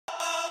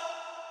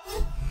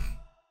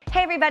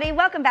Hey everybody,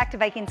 welcome back to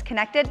Vikings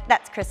Connected.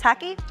 That's Chris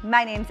Hockey.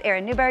 My name's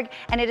Erin Newberg,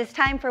 and it is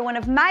time for one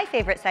of my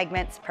favorite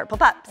segments, Purple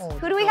Pups.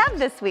 Who do we have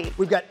this week?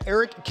 We've got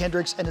Eric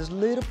Kendricks and his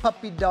little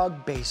puppy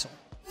dog, Basil.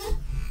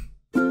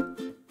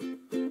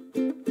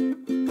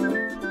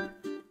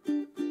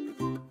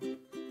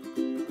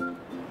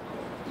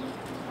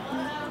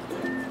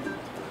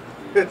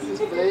 This is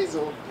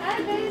Basil.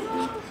 Hi,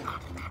 Basil.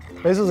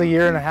 Basil's a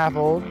year and a half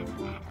old.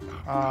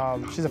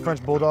 She's a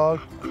French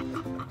bulldog.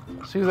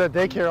 She was at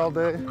daycare all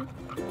day.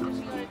 Does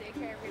she go to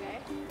daycare every day?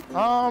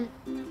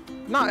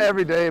 Not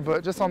every day,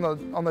 but just on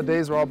the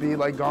days where I'll be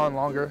like gone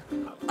longer.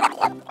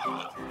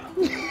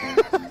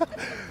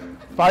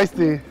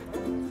 Feisty.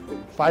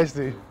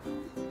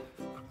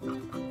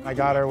 I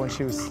got her when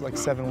she was like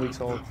 7 weeks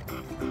old.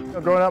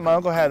 Growing up, my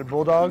uncle had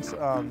bulldogs,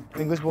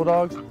 English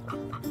bulldogs.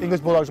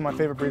 English bulldogs are my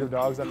favorite breed of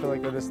dogs. I feel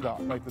like they're just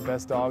like the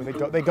best dog.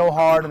 They go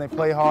hard and they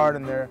play hard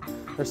and they're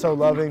so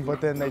loving,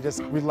 but then they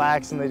just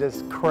relax and they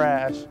just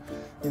crash.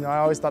 You know, I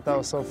always thought that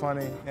was so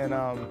funny. And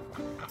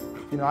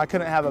you know, I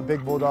couldn't have a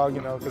big bulldog,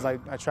 you know, because I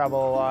travel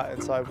a lot,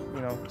 and so I,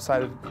 you know,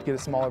 decided to get a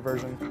smaller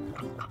version.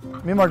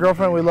 Me and my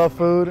girlfriend, we love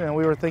food, and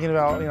we were thinking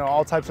about, you know,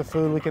 all types of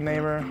food we can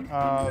name her.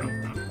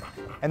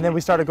 And then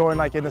we started going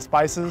like into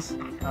spices,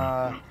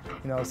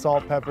 you know,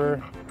 salt,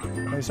 pepper.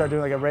 And we started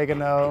doing like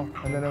oregano,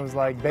 and then it was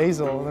like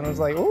basil, and then it was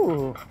like,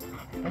 ooh,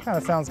 that kind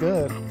of sounds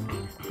good.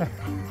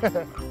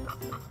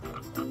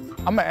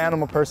 I'm an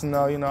animal person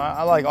though, you know,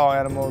 I like all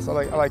animals. I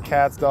like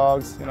cats,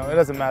 dogs, you know, it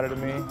doesn't matter to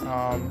me.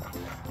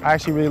 I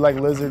actually really like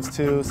lizards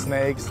too,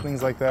 snakes,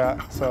 things like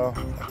that. So,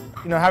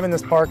 you know, having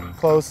this park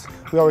close,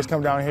 we always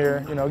come down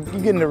here, you know, you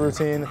get into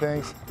routine and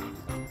things.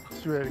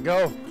 She's ready to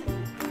go.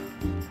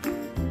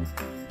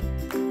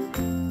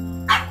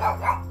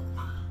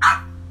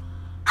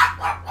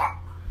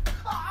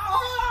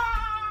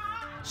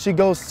 She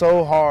goes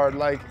so hard,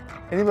 like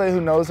anybody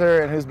who knows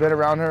her and who's been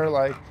around her,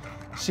 like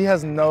she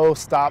has no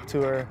stop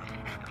to her.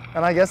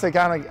 And I guess I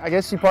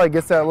guess she probably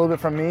gets that a little bit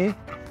from me,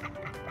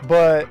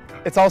 but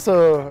it's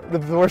also the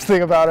worst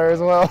thing about her as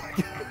well.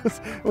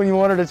 When you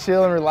want her to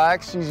chill and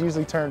relax, she's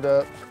usually turned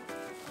up.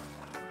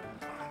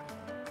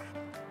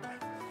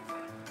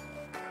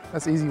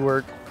 That's easy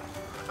work.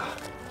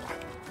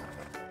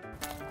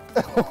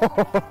 All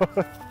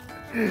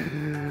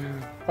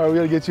right, we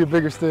gotta get you a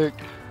bigger stick.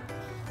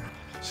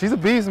 She's a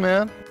beast,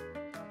 man.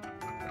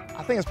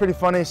 I think it's pretty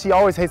funny. She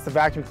always hates the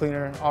vacuum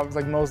cleaner,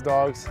 like most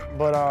dogs.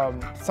 But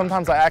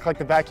sometimes I act like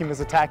the vacuum is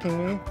attacking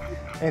me,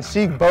 and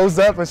she bows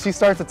up and she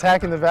starts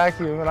attacking the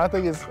vacuum. And I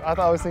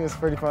always think it's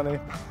pretty funny,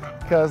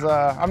 because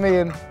I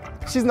mean,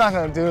 she's not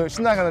gonna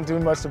do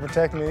much to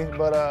protect me,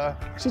 but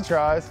she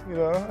tries, you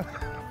know.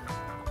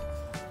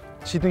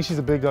 She thinks she's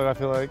a big dog. I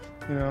feel like,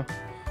 you know,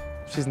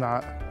 she's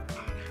not.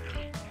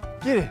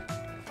 Get it.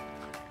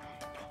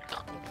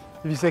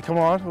 If you say come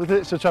on with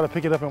it, she'll try to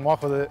pick it up and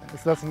walk with it.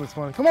 That's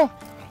funny. Come on,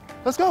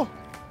 let's go.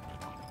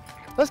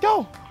 Let's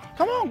go.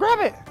 Come on,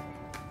 grab it.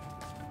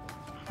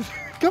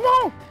 Come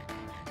on.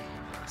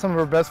 Some of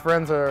her best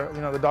friends are,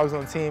 you know, the dogs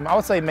on the team. I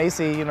would say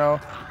Macy, you know.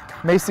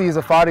 Macy is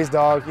a Fadi's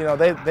dog. You know,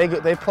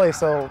 they play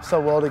so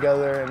well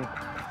together, and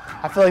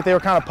I feel like they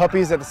were kind of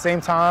puppies at the same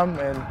time.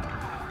 And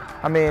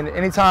I mean,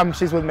 anytime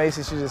she's with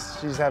Macy, she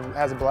just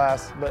has a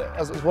blast. But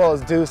as well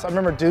as Deuce. I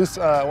remember Deuce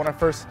when I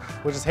first,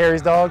 which is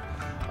Harry's dog.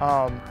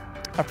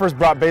 I first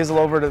brought Basil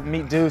over to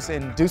meet Deuce,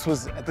 and Deuce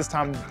was at this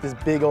time this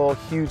big old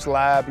huge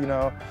lab, you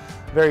know,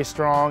 very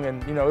strong,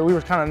 and you know, we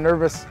were kind of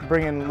nervous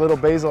bringing little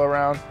Basil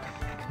around.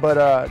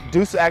 But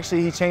Deuce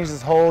actually, he changed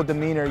his whole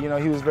demeanor. You know,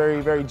 he was very,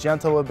 very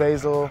gentle with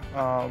Basil.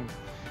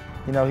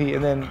 You know,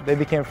 and then they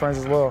became friends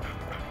as well.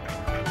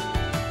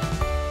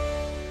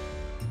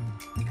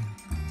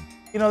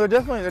 You know, they're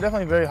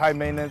definitely very high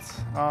maintenance.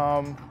 You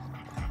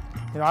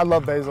know, I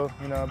love Basil,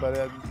 you know,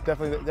 but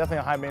definitely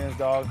a high maintenance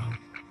dog.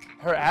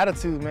 Her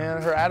attitude, man,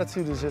 her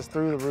attitude is just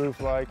through the roof.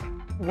 Like,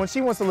 when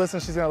she wants to listen,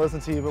 she's gonna listen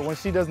to you, but when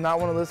she does not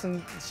want to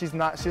listen, she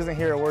doesn't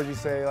hear a word you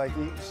say. Like,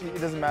 it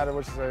doesn't matter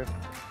what you say.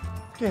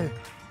 Get it.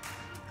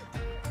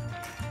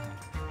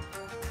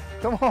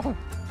 Come on.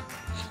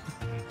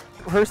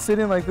 Her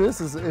sitting like this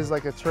is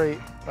like a trait,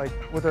 like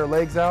with her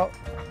legs out.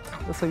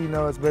 That's how you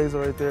know it's Basil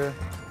right there.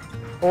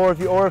 Or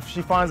if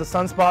she finds a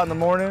sunspot in the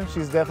morning,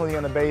 she's definitely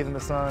gonna bathe in the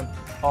sun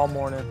all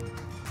morning.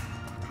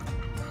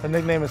 Her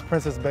nickname is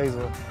Princess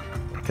Basil,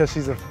 because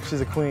she's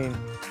a queen.